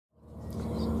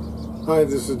Hi,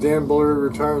 this is Dan Buller,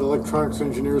 retired electronics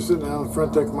engineer, sitting out on the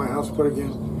front deck of my house, but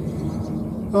again,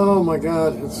 oh my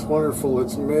God, it's wonderful.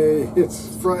 It's May,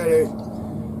 it's Friday, a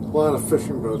lot of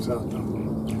fishing boats out there.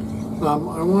 I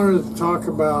wanted to talk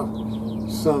about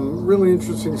some really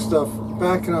interesting stuff.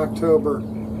 Back in October,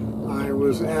 I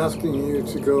was asking you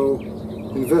to go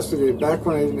investigate, back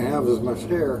when I didn't have as much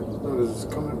hair, notice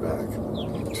it's coming back,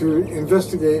 to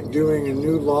investigate doing a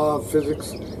new law of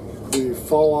physics, the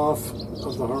fall off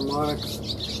of the harmonics,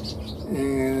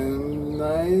 and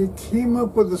I came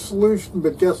up with a solution,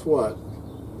 but guess what?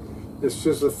 It's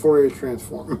just a Fourier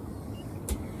transform.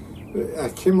 I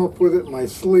came up with it in my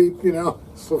sleep, you know,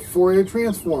 it's a Fourier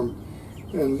transform.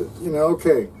 And, you know,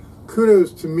 okay,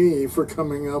 kudos to me for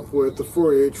coming up with the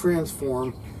Fourier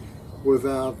transform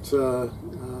without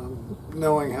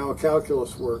knowing how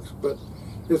calculus works. But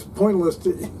it's pointless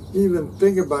to even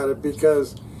think about it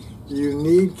because you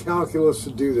need calculus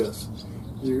to do this.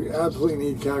 You absolutely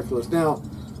need calculus. Now,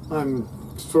 I'm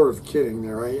sort of kidding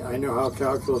there. I know how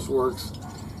calculus works,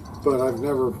 but I've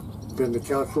never been to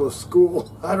calculus school.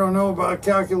 I don't know about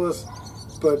calculus,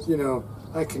 but, you know,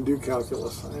 I can do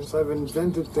calculus. So I've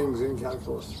invented things in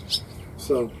calculus.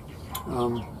 So,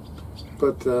 don't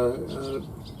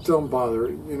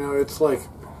bother. You know, it's like,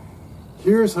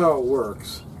 here's how it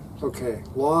works. Okay,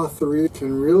 law 3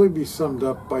 can really be summed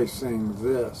up by saying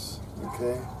this,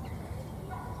 okay?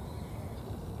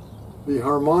 The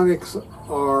harmonics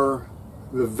are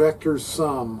the vector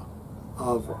sum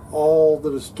of all the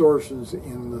distortions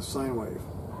in the sine wave.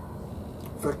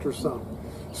 Vector sum.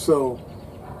 So,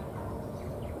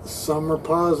 some are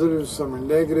positive, some are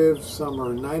negative, some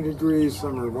are 90 degrees,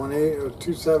 some are 180 or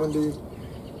 270.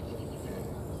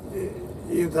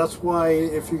 That's why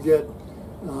if you get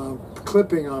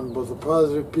clipping on both the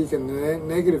positive peak and the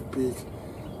negative peak,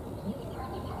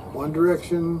 one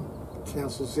direction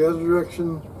cancels the other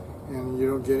direction, and you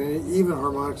don't get any even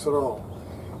harmonics at all.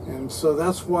 And so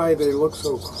that's why they look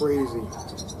so crazy,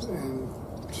 and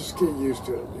just get used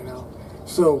to it, you know.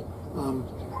 So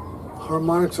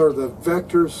harmonics are the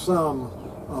vector sum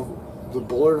of the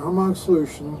Bullard harmonic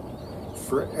solution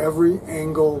for every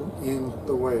angle in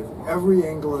the wave. Every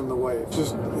angle in the wave.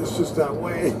 It's just that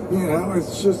way, you know,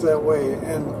 it's just that way.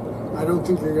 And I don't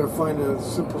think you're going to find a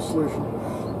simple solution.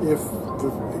 If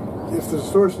the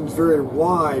distortion is very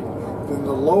wide, then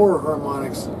the lower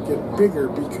harmonics get bigger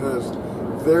because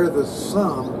they're the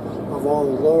sum of all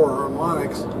the lower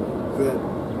harmonics that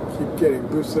keep getting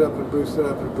boosted up and boosted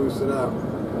up and boosted up.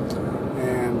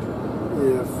 And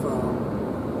if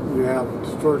you have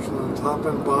distortion on top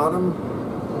and bottom,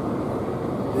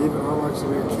 the even harmonics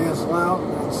are going to cancel out.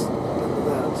 That's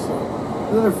that. So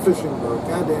another fishing boat,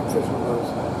 goddamn fishing boats.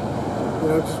 You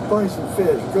know, just buy some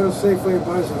fish. Go to Safeway,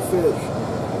 buy some fish.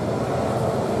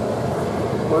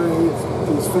 Buy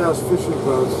these fast fishing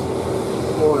boats.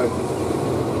 Boy,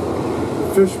 the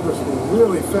fish must be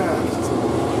really fast.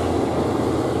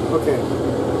 Okay,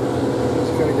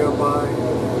 just gonna go by.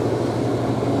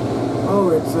 Oh,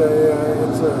 it's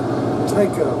a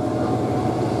Tycho.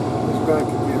 It's back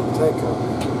again, Tycho,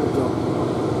 with the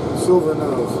silver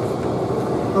nose.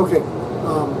 Okay.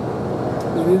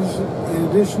 In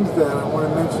addition to that, I want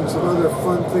to mention some other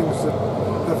fun things that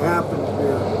have happened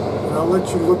here. And I'll let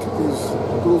you look at these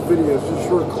little videos, just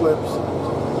short clips.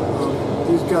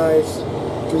 These guys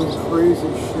doing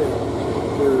crazy shit.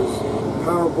 There's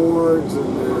power boards,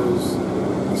 and there's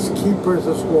Ski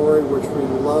Princess Glory, which we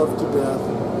love to death.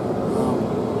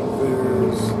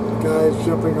 There's guys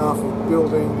jumping off of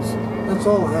buildings. That's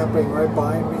all happening right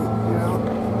behind me, you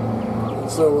know?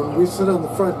 So when we sit on the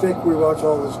front deck, we watch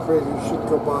all this crazy shit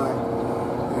go by,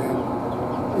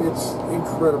 and it's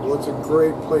incredible. It's a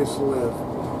great place to live,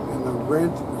 and the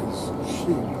rent is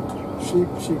cheap, cheap,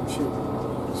 cheap, cheap.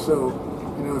 So,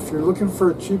 you know, if you're looking for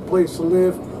a cheap place to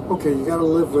live, okay, you got to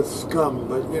live with scum,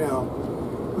 but you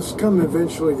know, the scum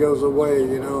eventually goes away.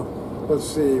 You know, let's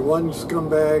see, one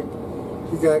scumbag,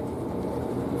 he got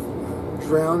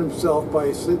drowned himself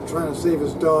by trying to save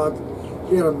his dog.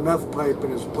 He had a meth pipe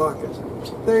in his pocket.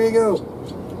 There you go.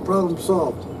 Problem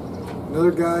solved.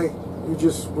 Another guy, he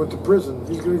just went to prison.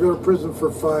 He's going to go to prison for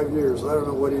 5 years. I don't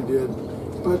know what he did,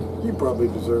 but he probably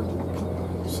deserved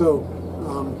it. So,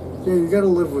 yeah, you got to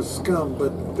live with scum,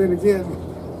 but then again,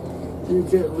 you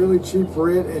get really cheap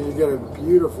rent and you get a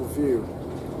beautiful view.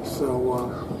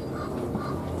 So,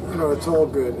 you know, it's all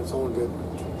good. It's all good.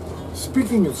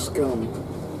 Speaking of scum,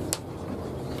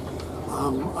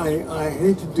 I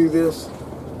hate to do this,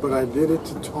 but I did it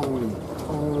to Tony.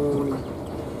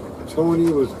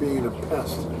 Tony was being a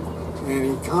pest, and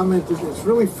he commented. It's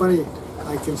really funny.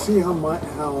 I can see how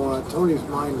Tony's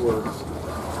mind works.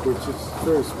 which is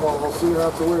very small, so you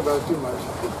don't have to worry about it too much.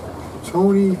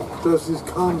 Tony does these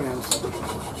comments,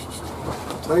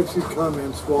 types these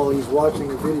comments while he's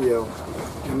watching a video,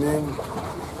 and then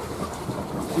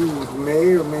he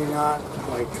may or may not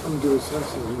like come to his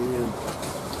senses in the end.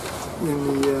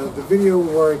 In the video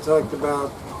where I talked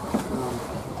about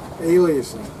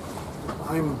aliasing,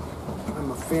 I'm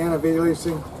a fan of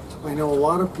aliasing. I know a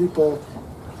lot of people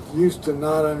used to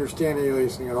not understand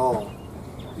aliasing at all.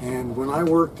 And when I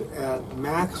worked at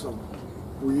Maxim,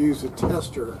 we used a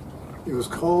tester. It was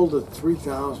called a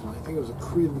 3000. I think it was a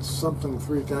Credence something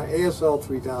 3000. ASL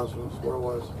 3000 was what it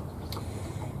was.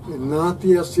 And not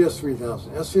the STS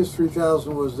 3000. STS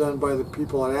 3000 was done by the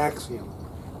people at Axiom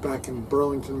back in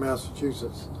Burlington,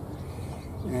 Massachusetts.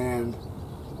 And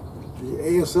the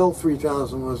ASL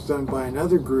 3000 was done by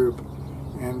another group,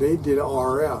 and they did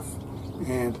RF.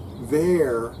 And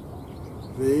there,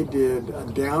 they did a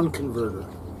down converter.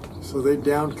 So they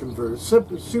down converted.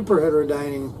 Super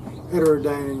heterodyning,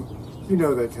 you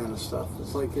know that kind of stuff.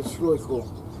 It's like, it's really cool.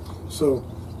 So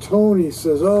Tony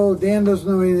says, oh, Dan doesn't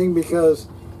know anything because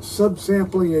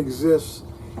subsampling exists,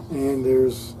 and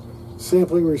there's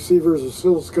sampling receivers,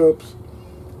 oscilloscopes,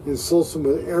 insults them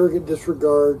with arrogant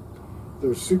disregard.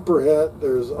 There's superhet,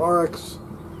 there's RX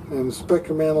and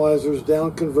spectrum analyzers,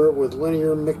 down convert with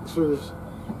linear mixers,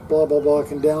 blah, blah, blah,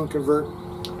 can down convert.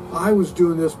 I was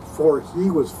doing this before he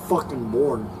was fucking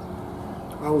born.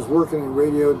 I was working in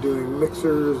radio doing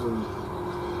mixers, and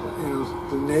you know,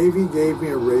 the Navy gave me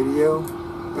a radio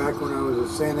back when I was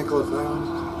at San Nicolas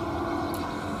Island.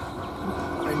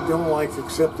 I don't like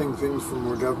accepting things from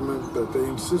our government, but they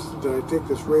insisted that I take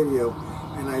this radio,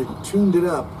 and I tuned it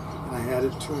up, and I had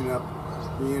it tune up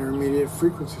the intermediate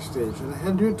frequency stage, and I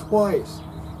had to do it twice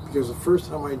because the first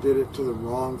time I did it to the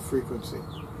wrong frequency,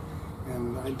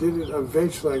 and I did it,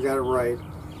 eventually I got it right,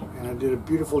 and I did a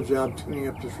beautiful job tuning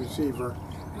up this receiver,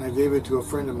 and I gave it to a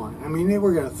friend of mine. I mean, they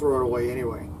were going to throw it away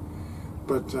anyway,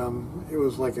 but it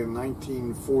was like a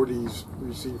 1940s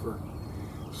receiver.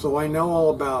 So I know all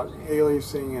about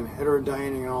aliasing and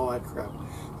heterodyning and all that crap.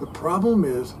 The problem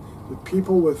is that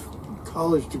people with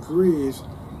college degrees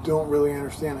don't really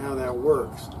understand how that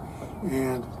works.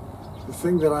 And the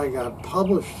thing that I got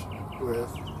published with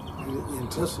in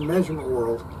test and measurement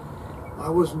world, I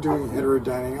wasn't doing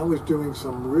heterodyning. I was doing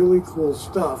some really cool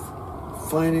stuff,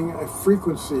 finding a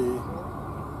frequency,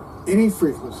 any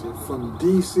frequency, from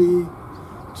DC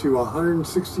to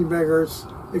 160 megahertz.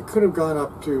 It could have gone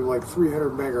up to like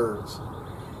 300 megahertz.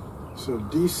 So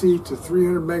DC to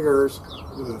 300 megahertz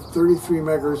with a 33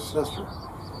 megahertz tester.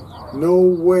 No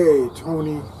way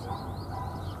Tony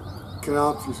can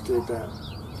obfuscate that.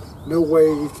 No way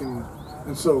he can.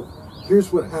 And so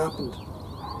here's what happened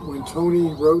when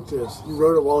Tony wrote this. He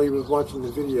wrote it while he was watching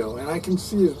the video, and I can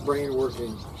see his brain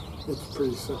working. It's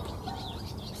pretty simple.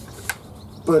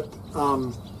 But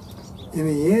in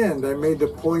the end, I made the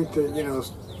point that, you know,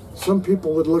 some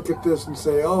people would look at this and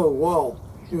say, oh, well,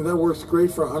 you know, that works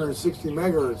great for 160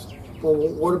 megahertz. Well,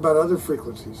 what about other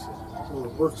frequencies? Well,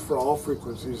 it works for all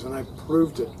frequencies, and I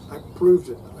proved it. I proved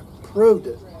it. I proved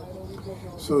it.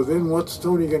 So then what's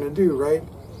Tony going to do, right?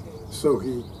 So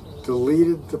he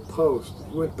deleted the post.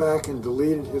 He went back and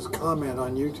deleted his comment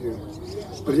on YouTube.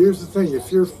 But here's the thing.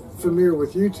 If you're familiar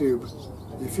with YouTube,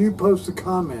 if you post a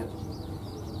comment,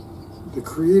 the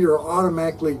creator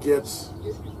automatically gets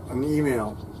an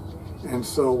email. And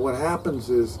so what happens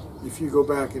is, if you go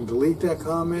back and delete that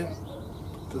comment,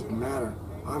 it doesn't matter.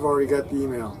 I've already got the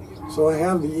email. So I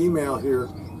have the email here,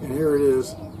 and here it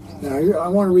is. Now, here, I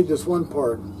want to read this one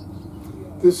part.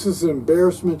 This is an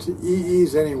embarrassment to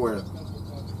EEs anywhere.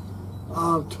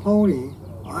 Tony,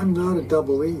 I'm not a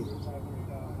double E.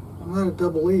 I'm not a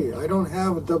double E. I don't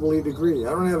have a double E degree.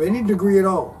 I don't have any degree at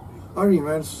all. I don't even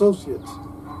have associates.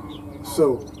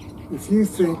 So, if you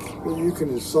think that you can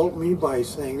insult me by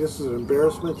saying this is an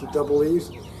embarrassment to double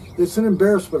E's, it's an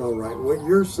embarrassment, all right. What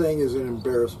you're saying is an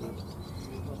embarrassment,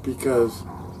 because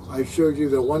I showed you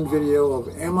the one video of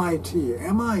MIT.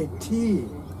 MIT,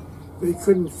 they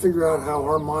couldn't figure out how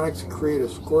harmonics create a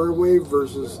square wave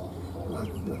versus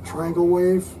a triangle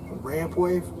wave, a ramp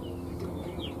wave.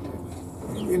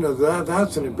 You know,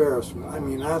 that's an embarrassment. I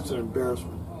mean, that's an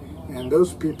embarrassment. And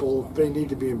those people, they need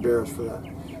to be embarrassed for that.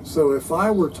 So if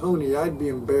I were Tony, I'd be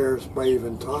embarrassed by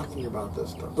even talking about this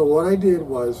stuff. So what I did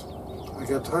was, I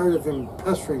got tired of him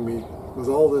pestering me with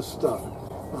all this stuff.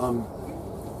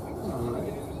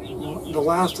 The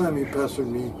last time he pestered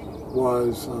me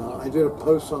was, I did a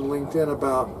post on LinkedIn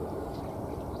about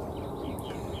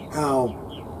how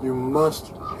you must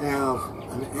have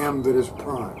an M that is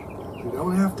prime. You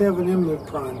don't have to have an M that's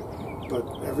prime, but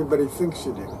everybody thinks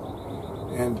you do.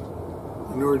 And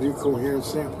in order to do coherent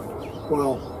sampling.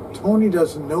 Well, Tony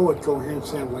doesn't know what coherent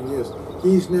sampling is.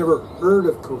 He's never heard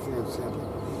of coherent sampling.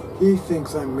 He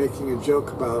thinks I'm making a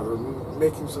joke about or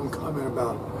making some comment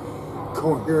about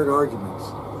coherent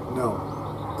arguments. No,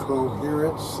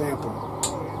 coherent sampling.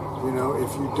 You know,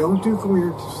 if you don't do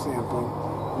coherent sampling,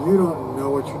 you don't know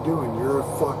what you're doing. You're a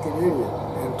fucking idiot.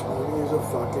 And Tony is a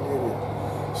fucking idiot.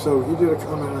 So he did a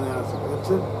comment on that. I said, that's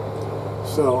it.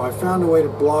 So I found a way to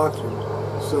block him.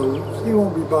 So he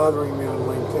won't be bothering me on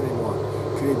LinkedIn anymore.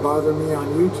 Can he bother me on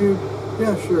YouTube?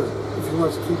 Yeah, sure. If he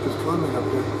wants to keep his comment up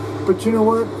there. But you know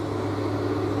what?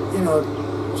 You know,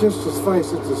 just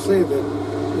suffice it to say that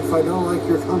if I don't like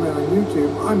your comment on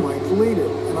YouTube, I might delete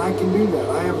it. And I can do that.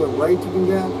 I have the right to do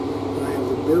that, and I have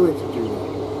the ability to do that.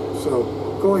 So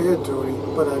go ahead, Tony.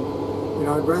 But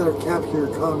I'd rather capture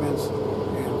your comments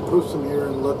and post them here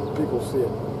and let people see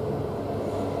it.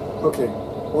 Okay,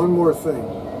 one more thing.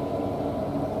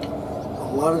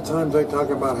 A lot of times I talk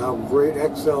about how great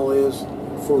Excel is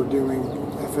for doing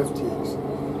FFTs,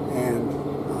 and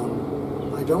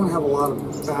I don't have a lot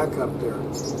of backup there.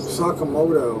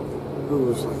 Sakamoto,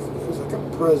 who's like a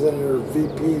president or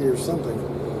VP or something,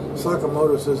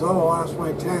 Sakamoto says, "Oh, I'll ask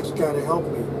my tax guy to help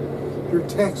me." Your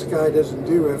tax guy doesn't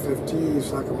do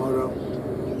FFTs, Sakamoto.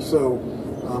 So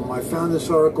I found this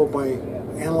article by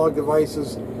Analog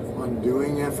Devices on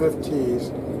doing FFTs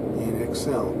in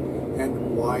Excel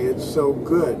and why it's so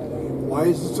good. Why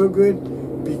is it so good?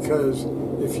 Because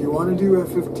if you want to do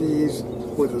FFTs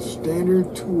with a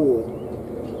standard tool,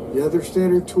 the other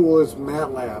standard tool is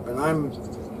MATLAB, and I'm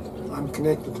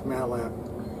connected to MATLAB.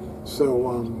 So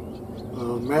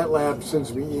MATLAB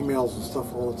sends me emails and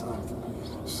stuff all the time.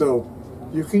 So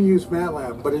you can use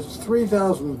MATLAB, but it's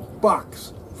 $3,000,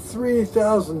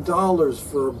 $3,000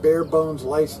 for a bare bones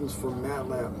license for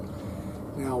MATLAB.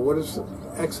 Now, what does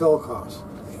Excel cost?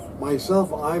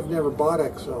 Myself, I've never bought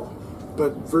Excel,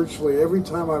 but virtually every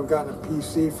time I've gotten a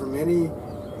PC from any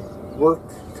work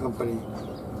company,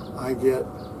 I get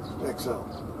Excel.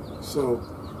 So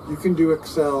you can do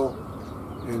Excel,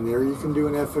 and there you can do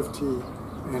an FFT,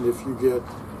 and if you get,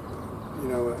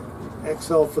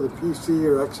 Excel for the PC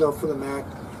or Excel for the Mac,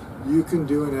 you can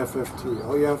do an FFT.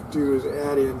 All you have to do is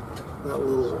add in that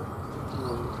little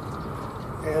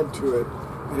add to it,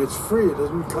 and it's free. It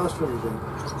doesn't cost you anything.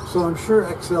 So I'm sure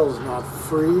Excel is not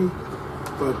free,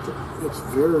 but it's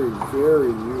very,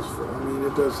 very useful. I mean,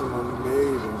 it does some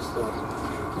amazing stuff,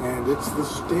 and it's the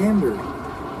standard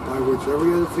by which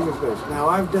every other thing is based. Now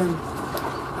I've done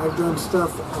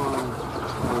stuff on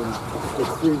the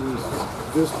Credence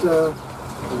Vista,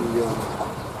 the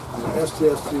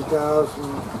STS 3000,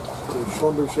 the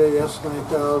Schlumberger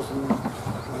S9000,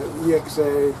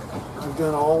 EXA. I've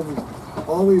done all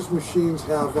these machines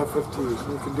have FFTs.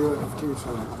 You can do FFTs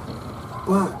on it,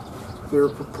 but they're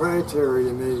proprietary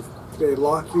and they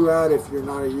lock you out if you're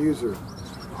not a user.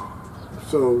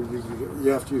 So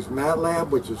you have to use MATLAB,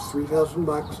 which is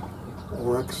 $3,000,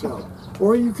 or Excel,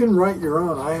 or you can write your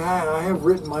own. I have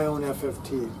written my own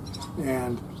FFT,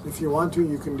 and if you want to,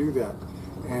 you can do that.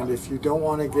 And if you don't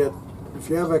want to if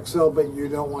you have Excel but you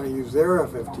don't want to use their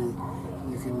FFT,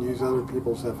 you can use other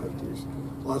people's FFTs.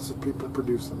 Lots of people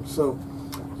produce them. So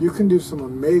you can do some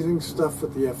amazing stuff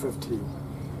with the FFT.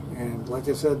 And like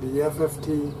I said, the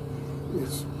FFT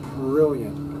is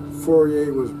brilliant.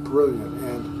 Fourier was brilliant,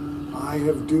 and I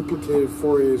have duplicated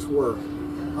Fourier's work.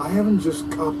 I haven't just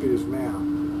copied his math.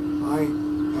 I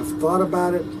have thought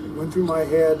about it, went through my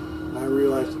head, and I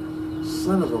realized,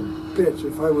 son of a bitch,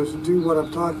 if I was to do what I'm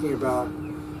talking about,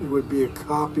 it would be a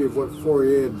copy of what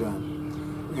Fourier had done.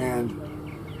 And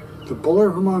the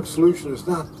polar harmonic solution is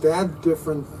not that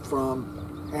different from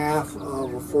half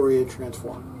of a Fourier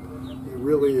transform. It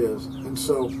really is. And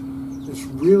so it's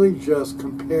really just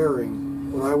comparing.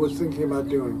 What I was thinking about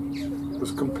doing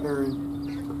was comparing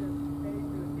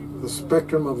the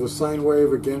spectrum of the sine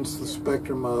wave against the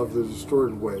spectrum of the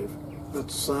distorted wave.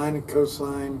 That's sine and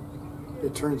cosine.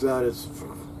 It turns out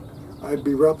I'd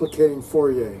be replicating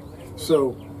Fourier.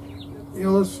 So,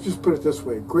 let's just put it this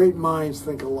way. Great minds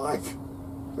think alike,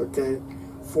 okay?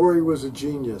 Fourier was a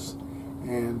genius.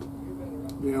 And,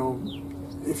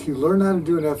 if you learn how to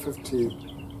do an FFT,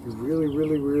 you really,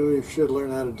 really, really should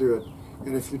learn how to do it.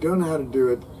 And if you don't know how to do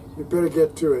it, you better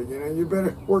get to it. You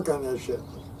better work on that shit.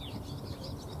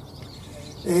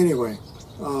 Anyway,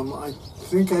 I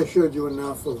think I showed you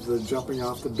enough of the jumping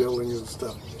off the buildings and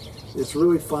stuff. It's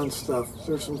really fun stuff.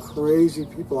 There's some crazy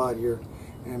people out here,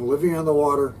 and living on the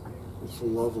water is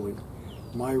lovely.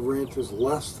 My rent is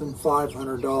less than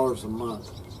 $500 a month.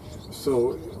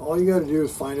 So all you got to do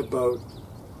is find a boat,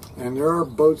 and there are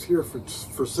boats here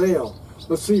for sale.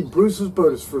 Let's see, Bruce's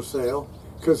boat is for sale.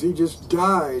 because he just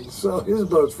died. So his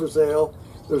boat's for sale.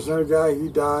 There's another guy, he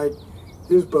died.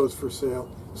 His boat's for sale.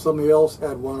 Somebody else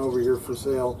had one over here for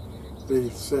sale. They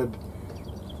said,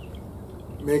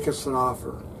 make us an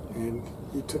offer. And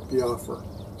he took the offer.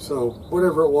 So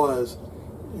whatever it was,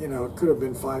 you know, it could have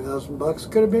been 5,000 bucks.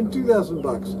 It could have been 2,000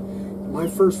 bucks. My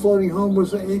first floating home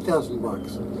was 8,000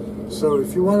 bucks. So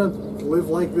if you want to live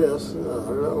like this, I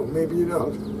don't know, maybe you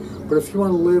don't. But if you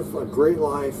want to live a great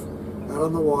life out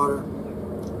on the water,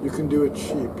 you can do it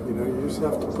cheap. You know, you just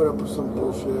have to put up with some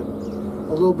bullshit,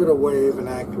 a little bit of wave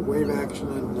action,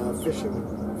 and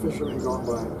fishermen going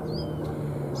by.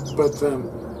 But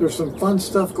there's some fun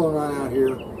stuff going on out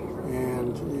here,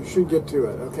 and you should get to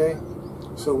it. Okay.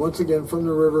 So once again, from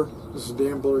the river, this is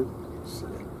Dan Bullard.